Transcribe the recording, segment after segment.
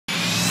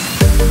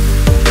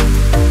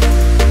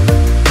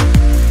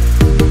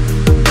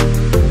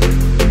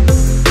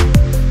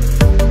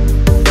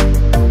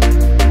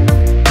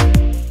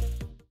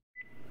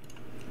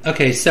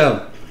Okay,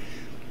 so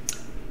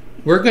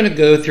we're going to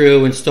go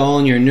through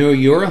installing your new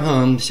Your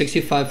Home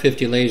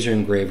 6550 laser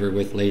engraver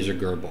with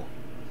LaserGrbl.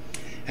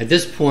 At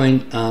this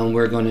point,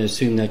 we're going to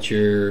assume that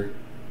your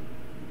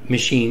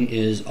machine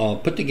is all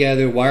put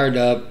together, wired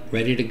up,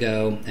 ready to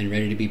go, and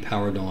ready to be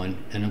powered on.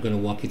 And I'm going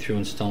to walk you through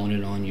installing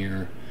it on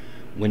your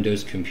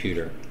Windows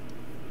computer.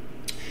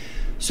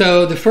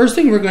 So the first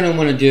thing we're going to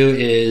want to do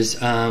is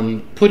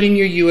put in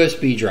your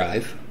USB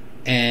drive,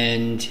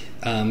 and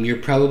you're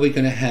probably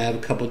going to have a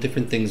couple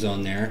different things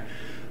on there.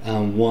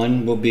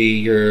 One will be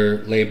your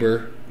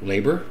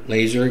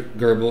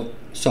LaserGrbl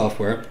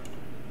software.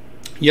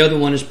 The other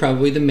one is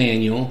probably the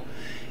manual,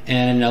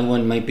 and another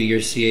one might be your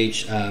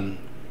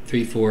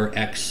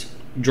CH34X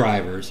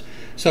drivers.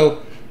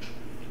 So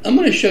I'm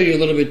going to show you a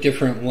little bit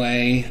different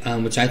way,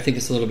 which I think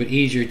is a little bit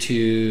easier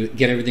to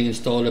get everything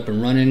installed up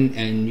and running,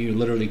 and you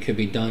literally could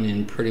be done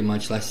in pretty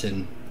much less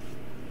than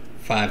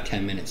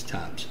 5-10 minutes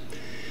tops.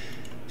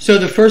 So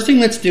the first thing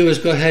let's do is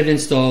go ahead and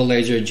install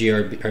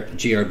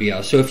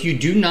LaserGrbl. So if you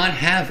do not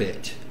have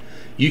it,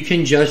 you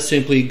can just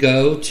simply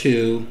go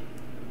to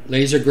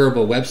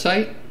LaserGrbl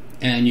website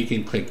and you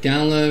can click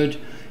download,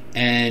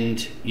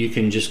 and you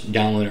can just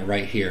download it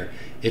right here.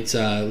 It's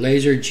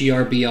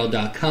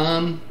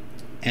LaserGrbl.com,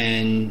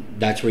 and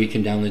that's where you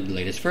can download the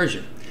latest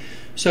version.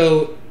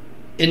 So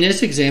in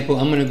this example,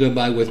 I'm going to go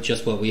by with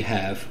just what we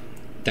have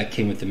that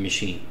came with the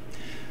machine.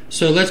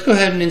 So let's go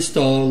ahead and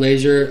install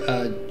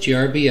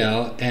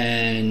LaserGrbl,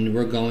 and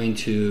we're going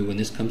to, when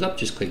this comes up,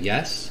 just click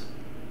yes.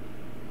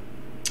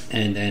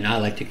 And then I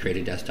like to create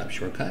a desktop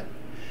shortcut.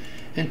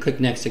 And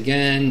click next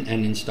again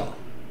and install.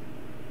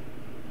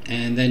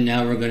 And then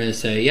now we're going to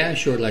say, yeah,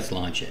 sure, let's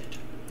launch it.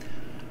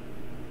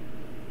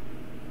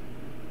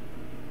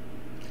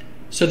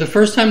 So the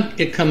first time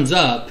it comes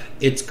up,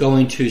 it's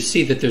going to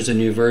see that there's a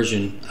new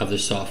version of the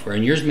software.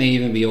 And yours may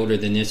even be older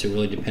than this. It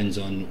really depends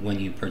on when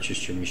you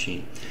purchased your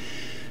machine.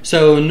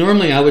 So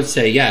normally I would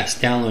say,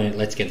 yes, download it,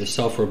 let's get the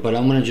software. But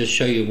I'm going to just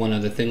show you one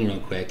other thing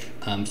real quick.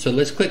 So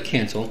let's click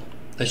cancel.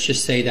 Let's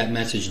just say that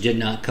message did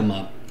not come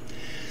up.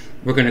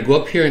 We're going to go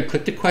up here and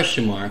click the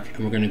question mark,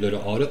 and we're going to go to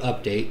auto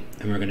update,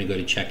 and we're going to go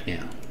to check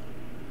now.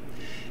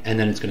 And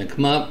then it's going to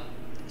come up,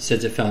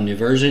 says it found new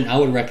version. I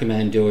would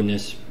recommend doing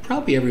this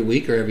probably every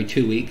week or every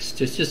 2 weeks,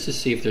 just to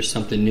see if there's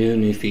something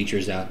new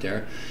features out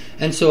there.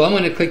 And so I'm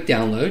going to click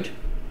download.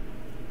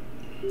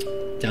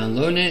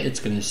 Download it. It's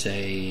going to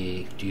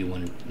say, do you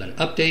want to let it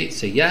update?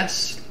 Say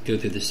yes. Go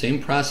through the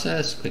same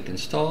process. Click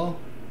install.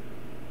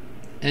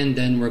 And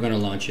then we're going to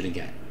launch it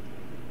again.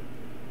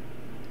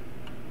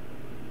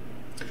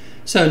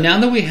 So now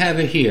that we have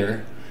it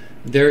here,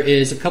 there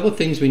is a couple of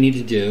things we need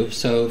to do.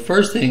 So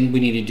first thing we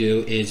need to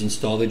do is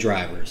install the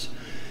drivers.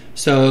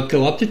 So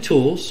go up to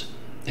Tools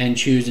and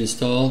choose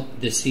Install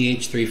the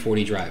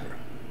CH340 driver.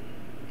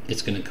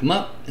 It's going to come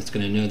up. It's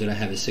going to know that I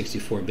have a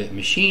 64-bit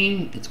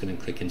machine. It's going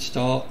to click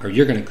Install, or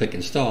you're going to click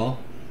Install,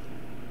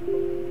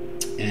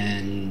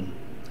 and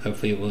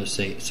hopefully it will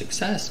say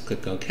Success.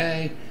 Click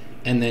OK,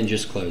 and then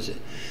just close it.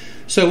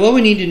 So what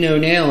we need to know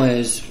now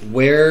is,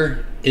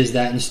 where is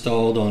that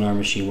installed on our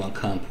machine? What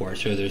COM port?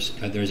 So there's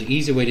an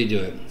easy way to do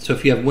it. So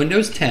if you have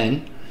Windows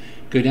 10,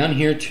 go down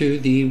here to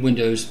the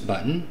Windows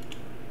button,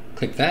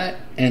 click that,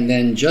 and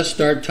then just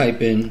start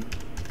typing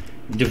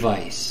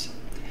device.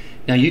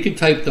 Now you can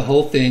type the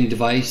whole thing,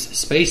 device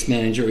space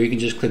manager, or you can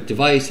just click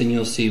device, and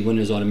you'll see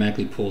Windows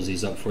automatically pulls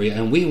these up for you.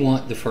 And we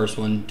want the first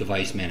one,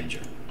 device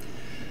manager.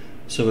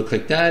 So we'll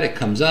click that, it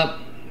comes up.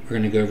 We're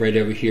going to go right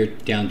over here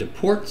down to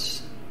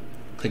ports,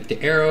 click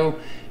the arrow,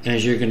 and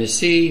as you're going to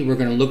see, we're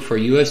going to look for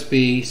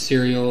USB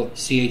serial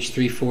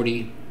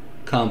CH340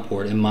 COM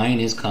port, and mine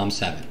is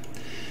COM7.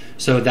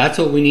 So that's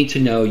what we need to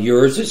know.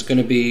 Yours is going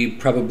to be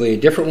probably a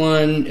different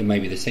one. It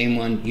might be the same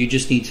one. You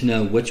just need to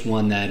know which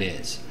one that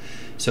is.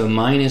 So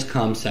mine is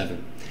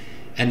COM7.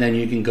 And then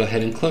you can go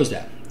ahead and close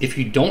that. If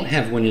you don't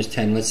have Windows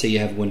 10, let's say you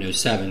have Windows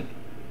 7,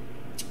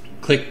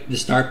 click the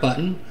Start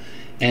button,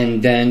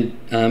 and then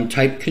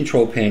type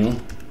Control Panel.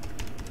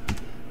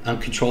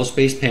 Control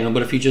space panel,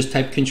 but if you just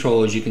type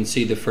control, as you can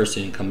see, the first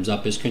thing that comes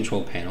up is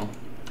control panel.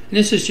 And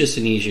this is just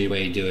an easier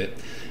way to do it.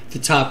 At the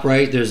top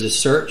right, there's a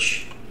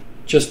search.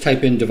 Just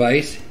type in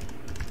device.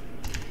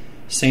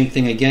 Same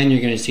thing again,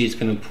 you're going to see it's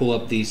going to pull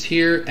up these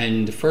here,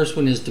 and the first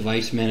one is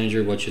device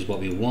manager, which is what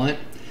we want.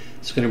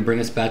 It's going to bring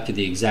us back to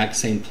the exact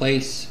same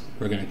place.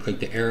 We're going to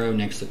click the arrow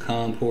next to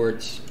COM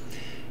ports,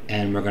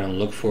 and we're going to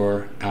look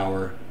for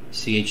our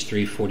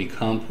CH340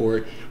 COM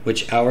port,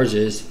 which ours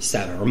is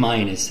 7, or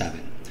mine is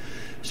 7.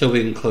 So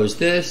we can close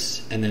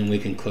this, and then we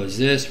can close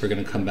this. We're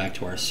going to come back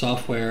to our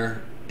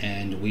software,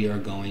 and we are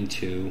going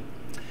to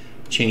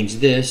change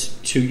this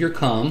to your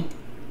COM,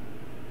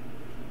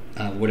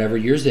 whatever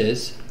yours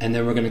is, and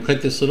then we're going to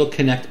click this little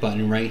connect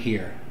button right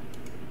here.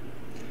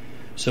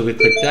 So we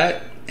click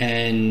that,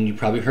 and you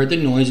probably heard the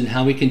noise, and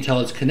how we can tell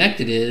it's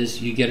connected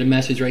is you get a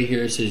message right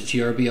here. It says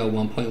GRBL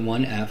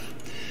 1.1F.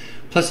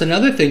 Plus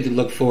another thing to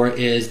look for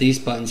is these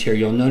buttons here.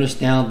 You'll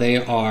notice now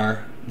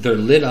they're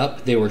lit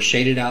up. They were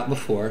shaded out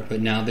before,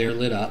 but now they're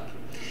lit up.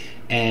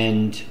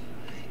 And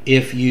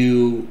if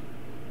you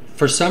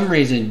for some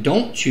reason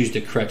don't choose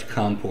the correct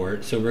COM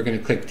port, so we're going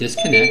to click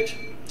disconnect,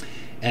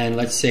 and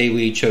let's say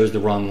we chose the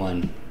wrong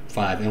one,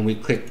 5, and we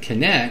click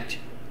connect.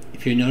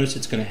 If you notice,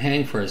 it's going to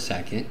hang for a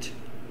second,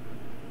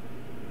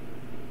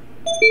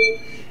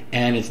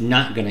 and it's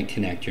not going to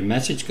connect. Your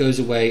message goes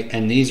away,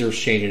 and these are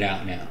shaded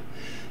out now.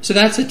 So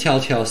that's a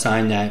telltale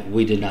sign that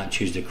we did not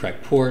choose the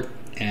correct port,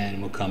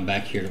 and we'll come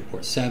back here to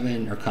port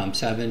 7 or COM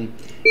 7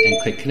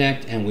 and click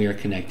connect, and we are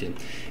connected.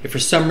 If for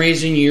some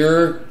reason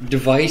your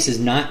device is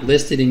not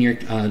listed in your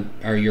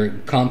or your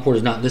COM port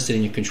is not listed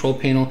in your control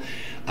panel,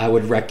 I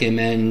would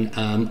recommend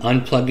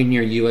unplugging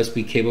your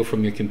USB cable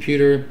from your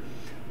computer,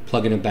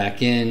 plugging it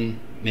back in,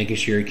 making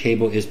sure your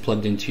cable is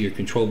plugged into your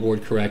control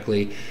board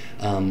correctly,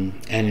 and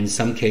in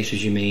some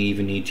cases you may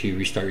even need to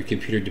restart your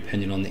computer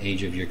depending on the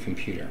age of your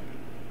computer.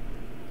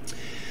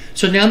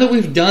 So now that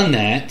we've done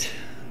that,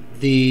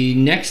 the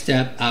next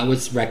step I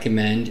would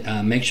recommend,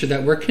 make sure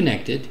that we're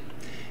connected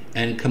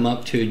and come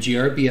up to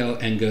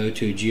GRBL and go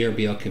to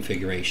GRBL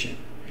configuration.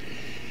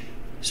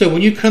 So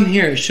when you come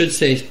here, it should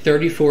say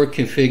 34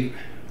 config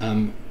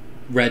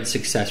read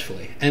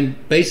successfully,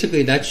 and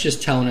basically that's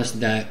just telling us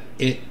that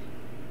it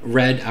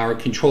read our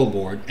control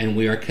board and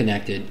we are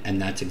connected,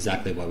 and that's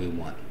exactly what we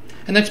want.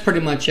 And that's pretty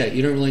much it.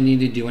 You don't really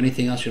need to do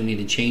anything else. You don't need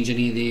to change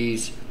any of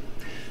these.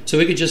 So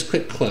we could just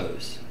click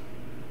close.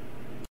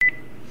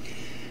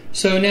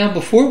 So now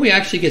before we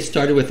actually get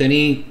started with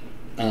any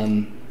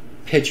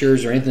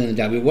pictures or anything like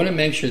that, we want to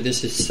make sure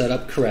this is set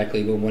up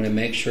correctly. We want to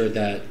make sure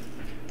that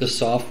the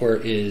software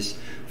is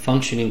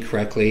functioning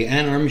correctly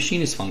and our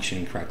machine is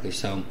functioning correctly.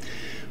 So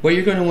what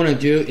you're going to want to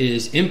do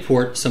is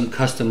import some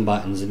custom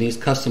buttons, and these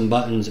custom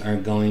buttons are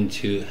going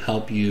to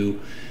help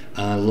you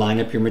line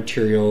up your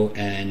material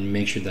and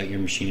make sure that your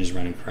machine is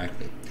running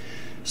correctly.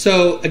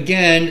 So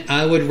again,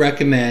 I would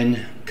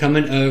recommend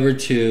coming over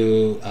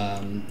to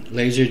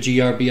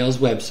LaserGrbl's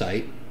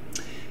website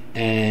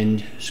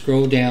and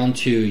scroll down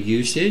to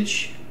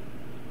usage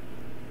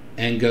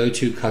and go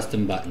to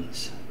custom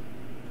buttons.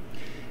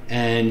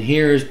 And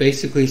here's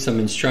basically some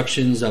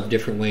instructions of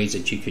different ways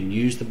that you can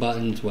use the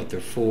buttons, what they're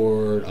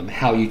for,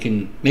 how you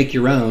can make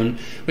your own,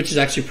 which is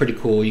actually pretty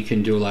cool. You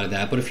can do a lot of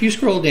that. But if you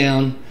scroll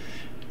down,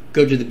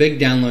 go to the big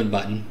download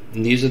button,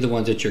 and these are the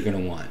ones that you're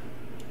going to want.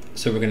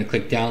 So we're going to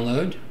click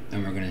download,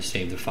 and we're going to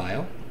save the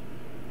file.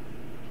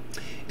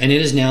 And it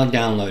is now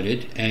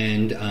downloaded,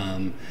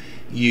 and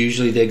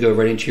usually they go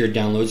right into your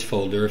downloads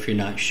folder. If you're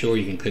not sure,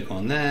 you can click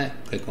on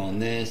that, click on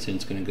this, and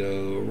it's going to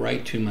go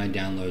right to my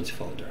downloads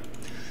folder.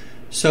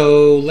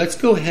 So let's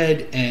go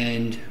ahead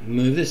and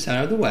move this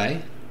out of the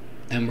way,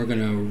 and we're going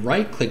to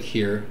right click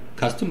here,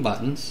 custom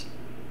buttons,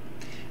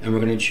 and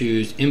we're going to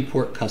choose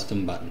import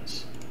custom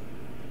buttons.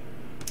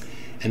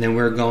 And then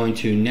we're going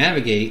to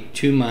navigate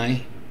to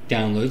my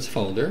downloads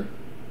folder,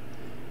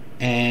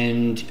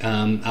 and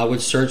I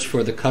would search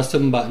for the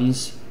custom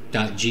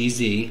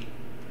buttons.gz,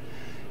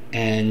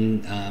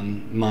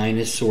 and mine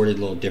is sorted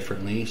a little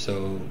differently,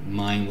 so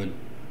mine would,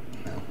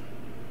 well,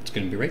 it's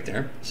going to be right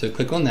there. So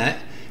click on that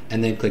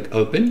and then click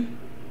open,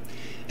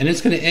 and it's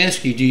going to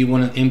ask you, do you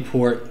want to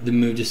import the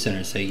move to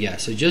center? Say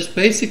yes. So just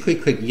basically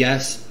click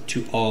yes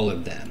to all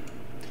of them.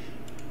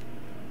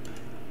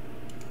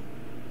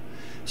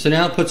 So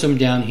now it puts them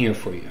down here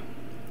for you,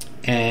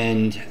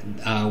 and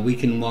we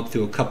can walk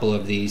through a couple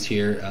of these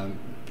here.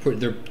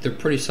 They're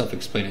pretty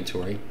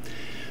self-explanatory,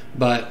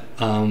 but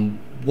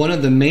one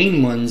of the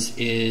main ones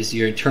is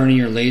you're turning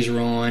your laser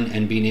on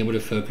and being able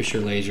to focus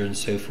your laser and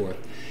so forth.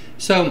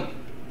 So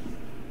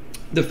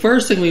the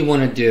first thing we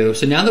want to do,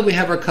 so now that we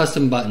have our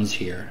custom buttons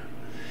here,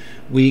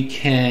 we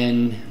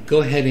can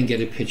go ahead and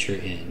get a picture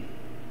in.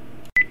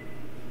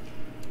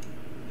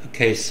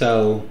 Okay,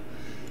 so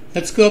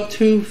let's go up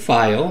to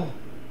File,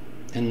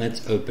 and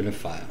let's open a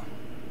file.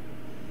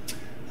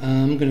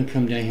 I'm going to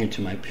come down here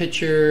to my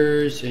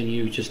pictures, and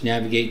you just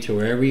navigate to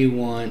wherever you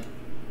want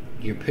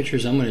your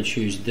pictures. I'm going to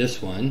choose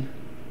this one.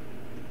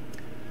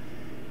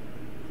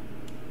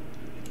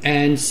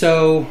 And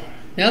so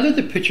now that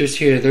the picture's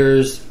here,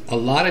 there's a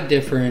lot of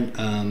different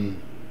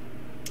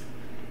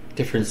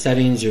different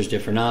settings, there's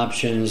different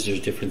options,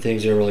 there's different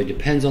things. It really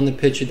depends on the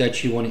picture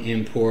that you want to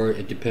import.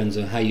 It depends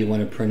on how you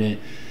want to print it.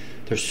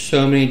 There's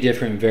so many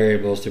different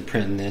variables to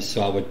print in this,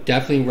 so I would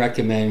definitely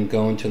recommend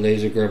going to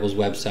LaserGrbl's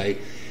website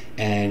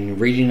and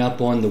reading up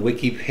on the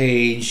wiki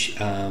page,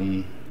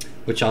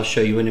 which I'll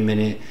show you in a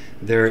minute.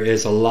 There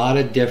is a lot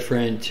of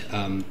different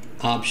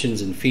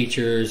options and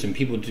features, and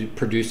people do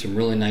produce some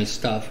really nice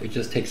stuff. It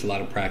just takes a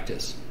lot of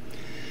practice.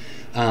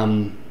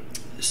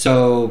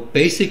 So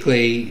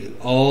basically,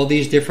 all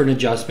these different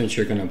adjustments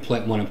you're going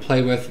to want to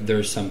play with.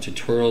 There's some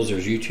tutorials,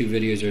 there's YouTube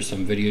videos, there's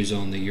some videos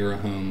on the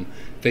Eurohome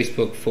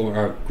Facebook for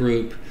our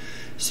group.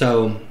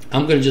 So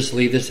I'm going to just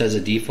leave this as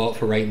a default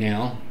for right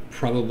now.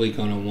 Probably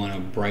going to want to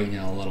brighten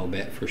it a little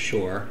bit for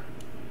sure.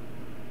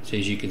 So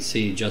as you can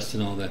see,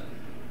 adjusting all the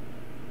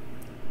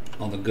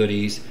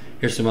goodies.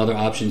 Here's some other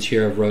options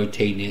here of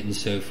rotating it and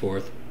so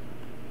forth.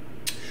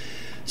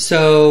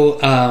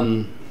 So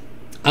I'm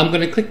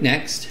going to click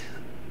next,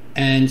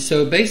 And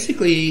so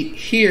basically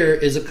here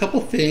is a couple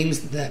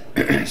things that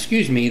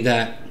excuse me,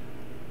 that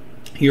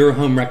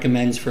Eurohome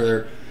recommends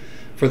for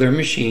their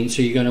machine.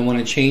 So you're going to want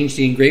to change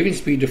the engraving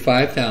speed to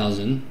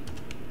 5,000,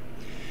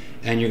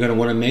 and you're going to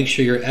want to make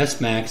sure your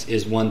S max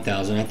is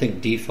 1,000. I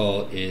think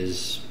default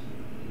is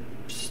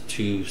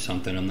 2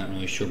 something, I'm not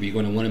really sure, but you're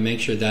going to want to make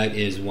sure that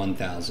is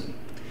 1,000.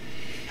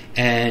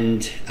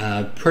 And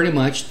pretty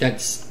much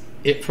that's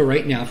it for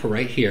right now, for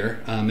right here.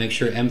 Make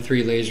sure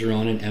M3 laser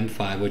on and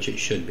M5, which it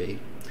should be.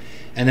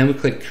 And then we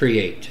click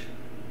create.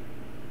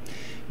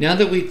 Now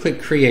that we click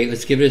create,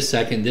 let's give it a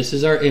second. This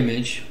is our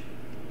image.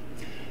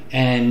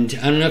 And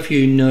I don't know if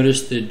you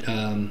noticed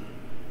that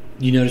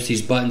you notice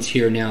these buttons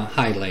here now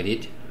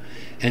highlighted.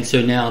 And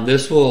so now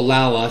this will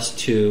allow us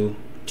to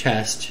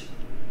test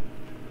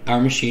our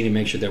machine and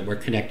make sure that we're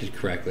connected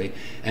correctly.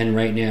 And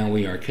right now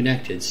we are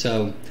connected.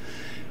 So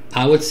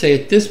I would say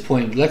at this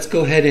point, let's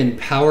go ahead and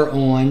power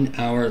on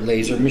our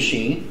laser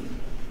machine.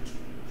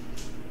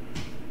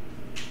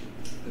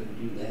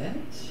 Do that.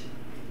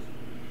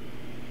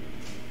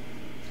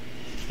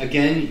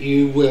 Again,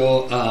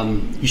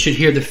 you should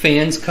hear the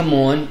fans come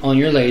on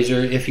your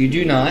laser. If you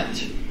do not,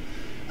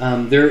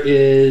 there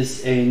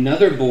is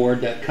another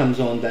board that comes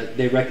on that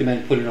they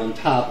recommend putting on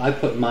top. I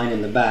put mine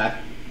in the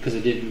back because I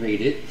didn't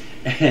read it.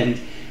 And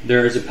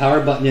there is a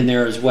power button in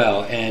there as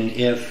well. And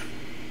if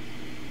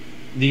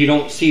you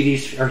don't see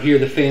these or hear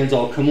the fans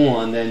all come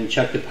on, then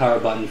check the power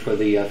button for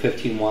the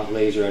 15-watt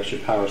laser extra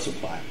power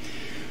supply.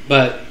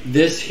 But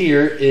this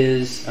here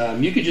is,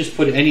 you could just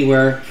put it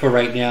anywhere for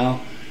right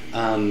now,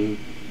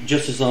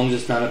 just as long as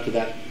it's not up to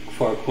that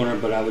far corner,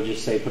 but I would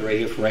just say put it right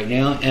here for right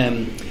now.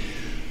 And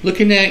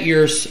looking at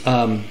your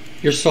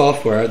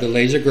software, the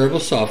LaserGrbl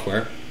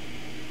software,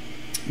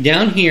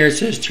 down here it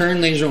says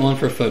turn laser on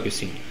for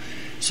focusing.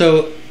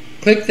 So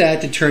click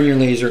that to turn your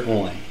laser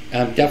on.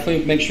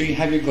 Definitely make sure you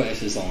have your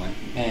glasses on.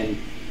 And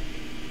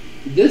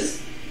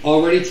this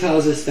already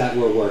tells us that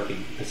we're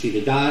working. I see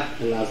the dot,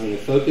 allows me to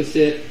focus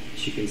it,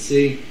 as you can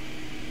see.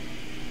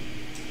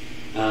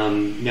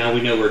 Now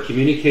we know we're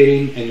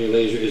communicating and your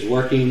laser is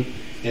working.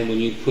 And when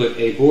you put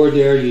a board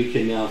there, you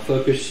can now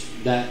focus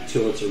that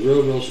till it's a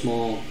real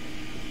small,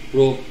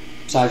 real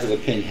size of a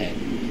pinhead.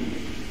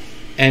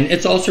 And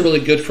it's also really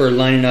good for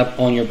lining up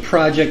on your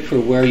project for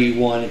where you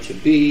want it to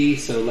be.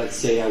 So let's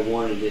say I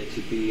wanted it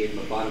to be in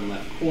the bottom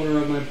left corner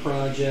of my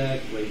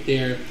project, right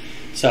there.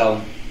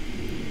 So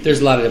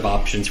there's a lot of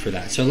options for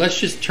that. So let's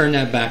just turn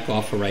that back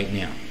off for right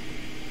now.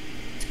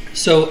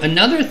 So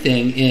another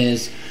thing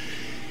is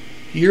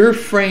your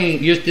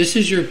frame, this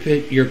is your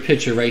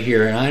picture right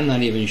here, and I'm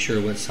not even sure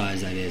what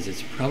size that is.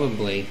 It's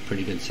probably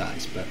pretty good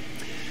size. But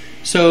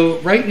so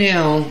right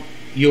now,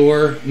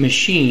 your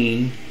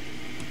machine,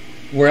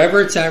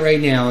 wherever it's at right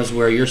now is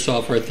where your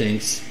software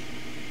thinks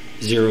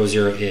 00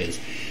 is.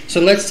 So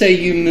let's say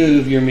you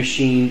move your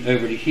machine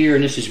over to here,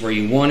 and this is where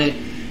you want it.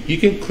 You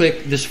can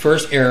click this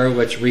first arrow,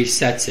 which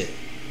resets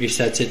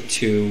it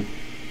to,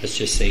 let's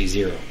just say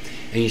 0.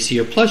 And you see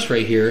your plus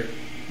right here.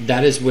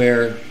 That is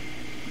where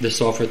the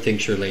software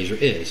thinks your laser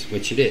is,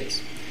 which it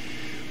is.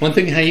 One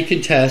thing how you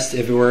can test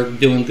if we're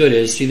doing good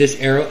is, see this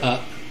arrow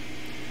up,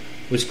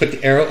 let's click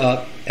the arrow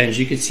up, and as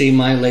you can see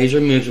my laser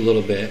moves a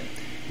little bit.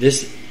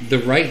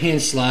 The right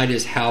hand slide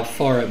is how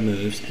far it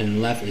moves,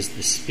 and left is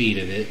the speed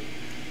of it.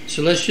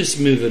 So let's just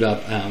move it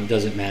up,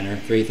 doesn't matter,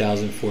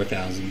 3,000,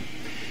 4,000,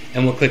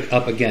 and we'll click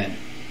up again.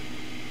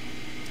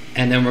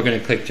 And then we're going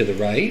to click to the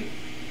right,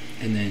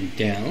 and then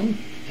down,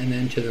 and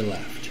then to the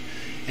left.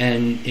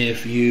 And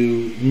if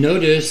you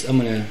notice, I'm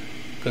going to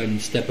go ahead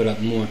and step it up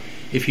more.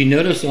 If you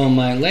notice on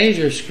my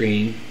laser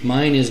screen,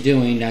 mine is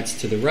doing, that's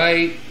to the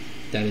right,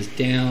 that is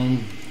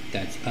down,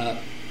 that's up,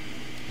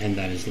 and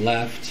that is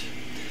left.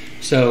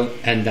 So,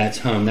 and that's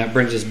home. That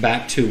brings us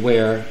back to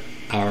where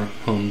our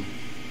home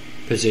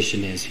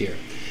position is here.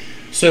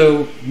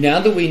 So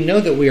now that we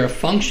know that we are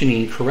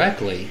functioning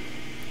correctly,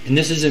 and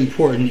this is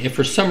important, if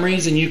for some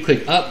reason you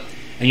click up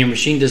and your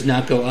machine does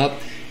not go up,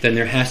 then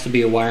there has to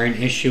be a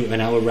wiring issue,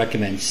 and I would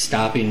recommend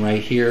stopping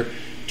right here,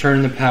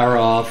 turning the power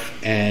off,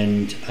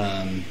 and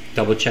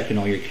double checking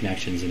all your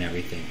connections and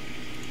everything.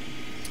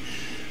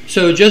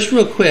 So just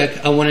real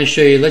quick, I want to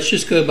show you, let's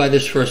just go by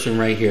this first one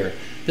right here.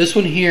 This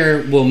one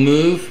here will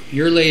move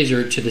your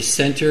laser to the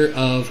center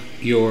of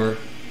your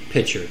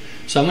picture.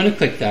 So I'm going to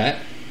click that.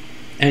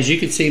 And as you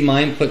can see,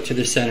 mine put to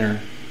the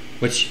center,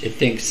 which it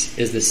thinks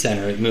is the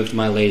center. It moved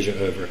my laser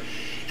over.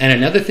 And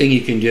another thing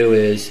you can do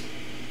is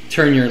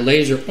turn your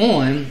laser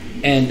on,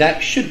 and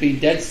that should be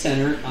dead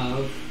center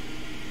of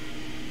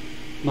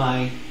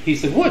my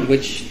piece of wood,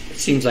 which it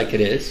seems like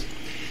it is.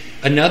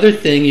 Another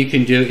thing you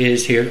can do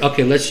is here,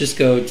 okay, let's just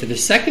go to the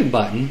second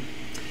button.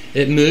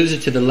 It moves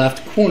it to the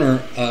left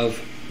corner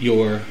of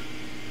your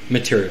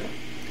material.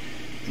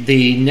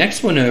 The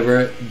next one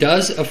over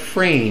does a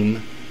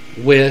frame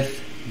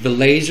with the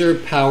laser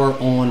power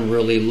on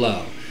really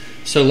low.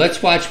 So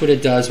let's watch what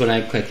it does when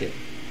I click it.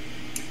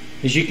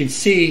 As you can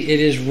see, it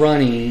is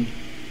running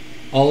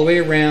all the way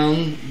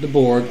around the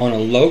board on a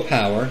low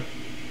power.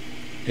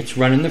 It's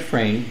running the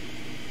frame.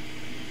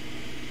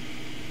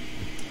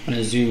 I'm going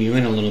to zoom you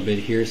in a little bit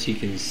here so you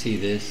can see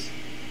this.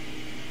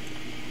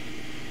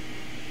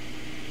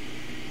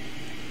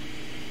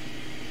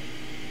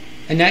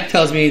 And that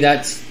tells me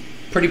that's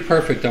pretty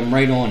perfect. I'm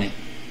right on it.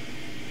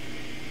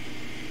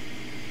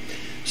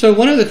 So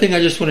one other thing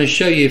I just want to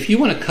show you, if you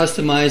want to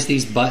customize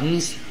these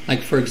buttons,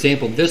 like for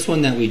example, this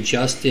one that we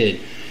just did,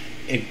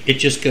 it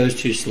just goes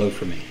too slow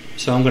for me.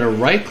 So I'm going to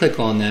right click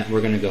on that. We're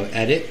going to go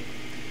edit.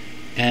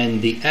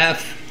 And the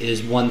F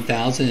is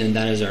 1000, and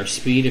that is our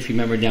speed. If you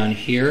remember down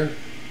here,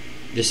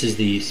 this is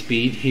the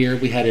speed here.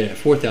 We had it at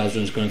 4000 when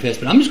it was going fast,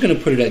 but I'm just going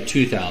to put it at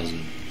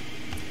 2000.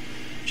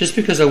 Just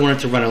because I want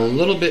it to run a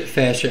little bit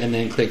faster, and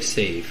then click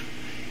save.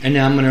 And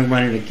now I'm going to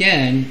run it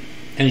again,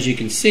 and as you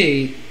can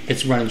see,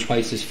 it's running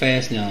twice as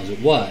fast now as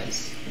it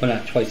was. Well,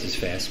 not twice as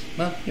fast.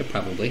 Well, yeah,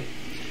 probably.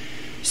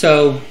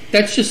 So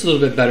that's just a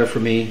little bit better for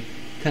me,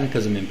 kind of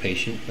because I'm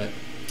impatient. But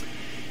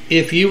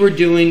if you were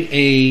doing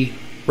a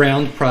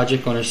round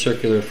project on a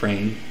circular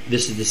frame,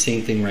 this is the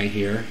same thing right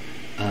here.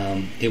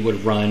 It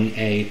would run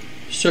a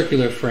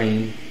circular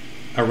frame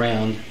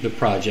around the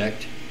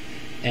project,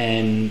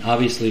 and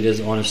obviously it is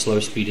on a slow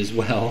speed as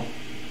well.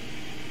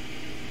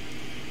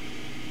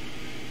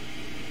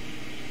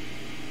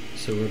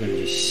 So we're going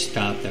to just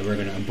stop that. We're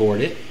going to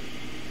abort it.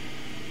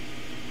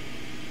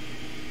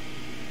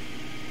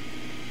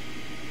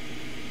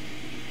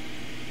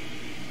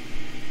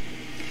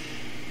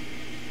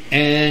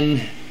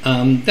 And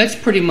that's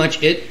pretty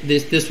much it.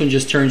 This one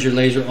just turns your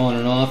laser on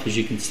and off, as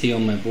you can see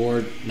on my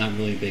board. Not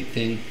really a big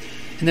thing.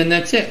 And then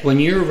that's it. When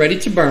you're ready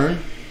to burn,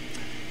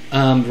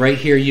 right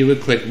here you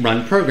would click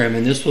Run Program,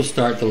 and this will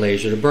start the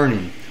laser to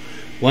burning.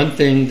 One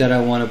thing that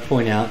I want to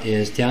point out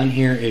is down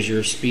here is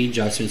your speed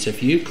adjustments.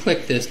 If you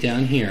click this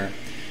down here,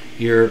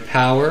 your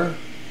power,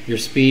 your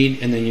speed,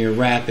 and then your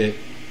rapid,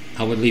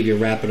 I would leave your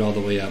rapid all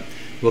the way up,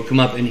 will come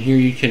up, and here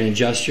you can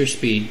adjust your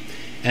speed.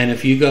 And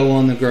if you go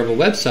on the LaserGrbl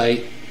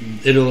website,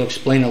 it'll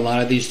explain a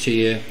lot of these to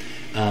you.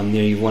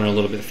 You want it a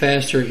little bit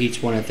faster.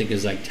 Each one I think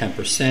is like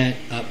 10%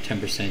 up,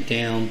 10%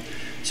 down.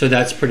 So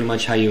that's pretty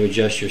much how you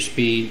adjust your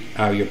speed,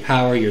 your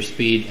power, your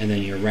speed, and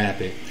then your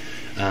rapid.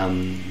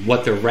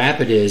 What the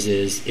rapid is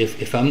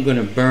if I'm going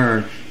to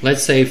burn,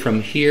 let's say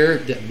from here,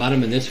 the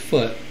bottom of this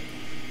foot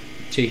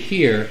to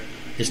here,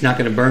 it's not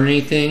going to burn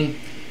anything.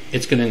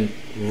 It's going to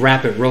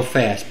wrap it real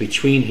fast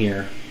between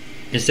here.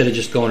 Instead of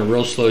just going a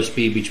real slow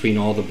speed between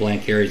all the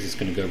blank areas, it's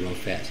going to go real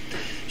fast.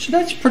 So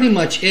that's pretty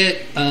much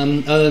it,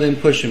 other than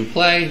push and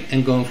play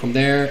and going from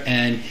there.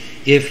 And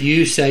if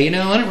you say,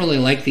 I don't really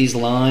like these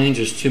lines,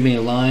 there's too many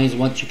lines,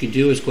 what you can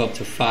do is go up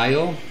to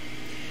File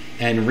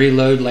and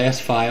reload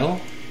last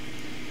file,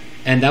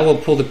 and that will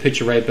pull the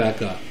picture right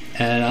back up.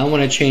 And I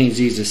want to change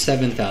these to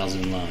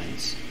 7,000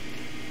 lines.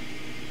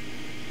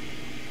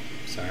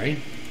 Sorry.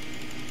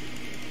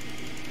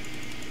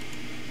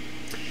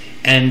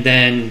 And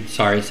then,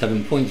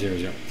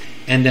 7.00.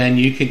 And then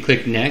you can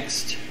click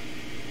Next.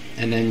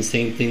 And then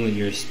same thing with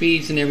your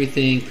speeds and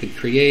everything. Click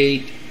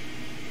Create.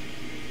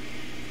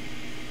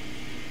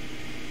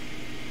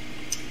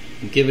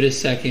 Give it a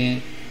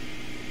second.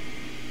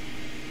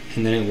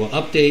 And then it will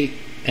update.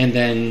 And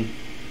then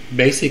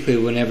basically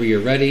whenever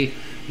you're ready,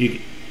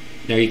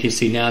 there you can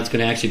see now it's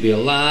going to actually be a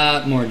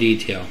lot more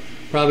detail.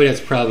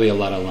 That's probably a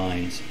lot of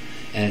lines.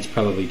 And it's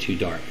probably too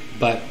dark.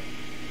 But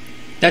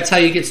that's how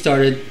you get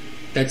started.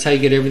 That's how you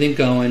get everything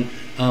going.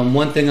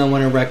 One thing I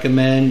want to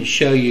recommend,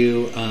 show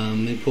you, let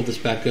me pull this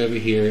back over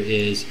here,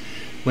 is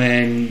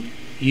when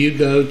you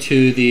go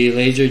to the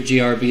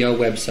LaserGrbl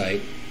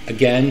website,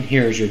 again,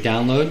 here's your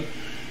download,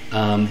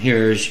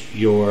 here's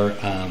your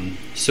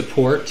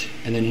support,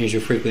 and then here's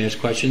your frequently asked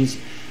questions.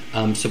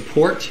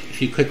 Support,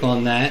 if you click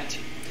on that,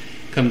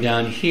 come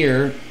down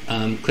here,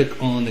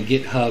 click on the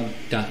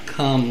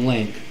github.com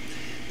link.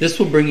 This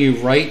will bring you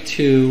right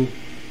to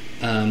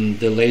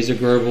the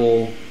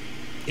LaserGrbl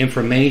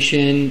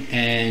information,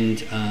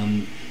 and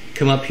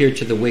come up here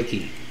to the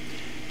wiki.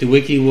 The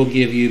wiki will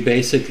give you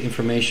basic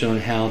information on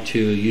how to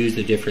use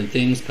the different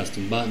things,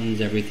 custom buttons,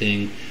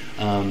 everything,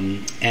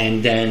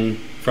 and then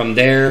from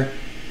there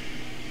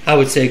I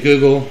would say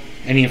Google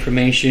any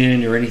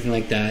information or anything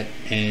like that,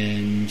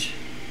 and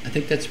I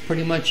think that's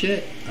pretty much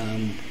it.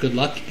 Good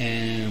luck,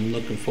 and I'm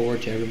looking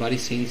forward to everybody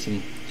seeing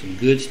some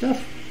good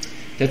stuff.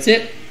 That's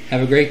it.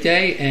 Have a great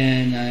day,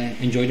 and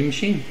enjoy the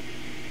machine.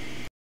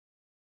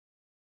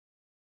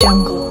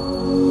 Jungle.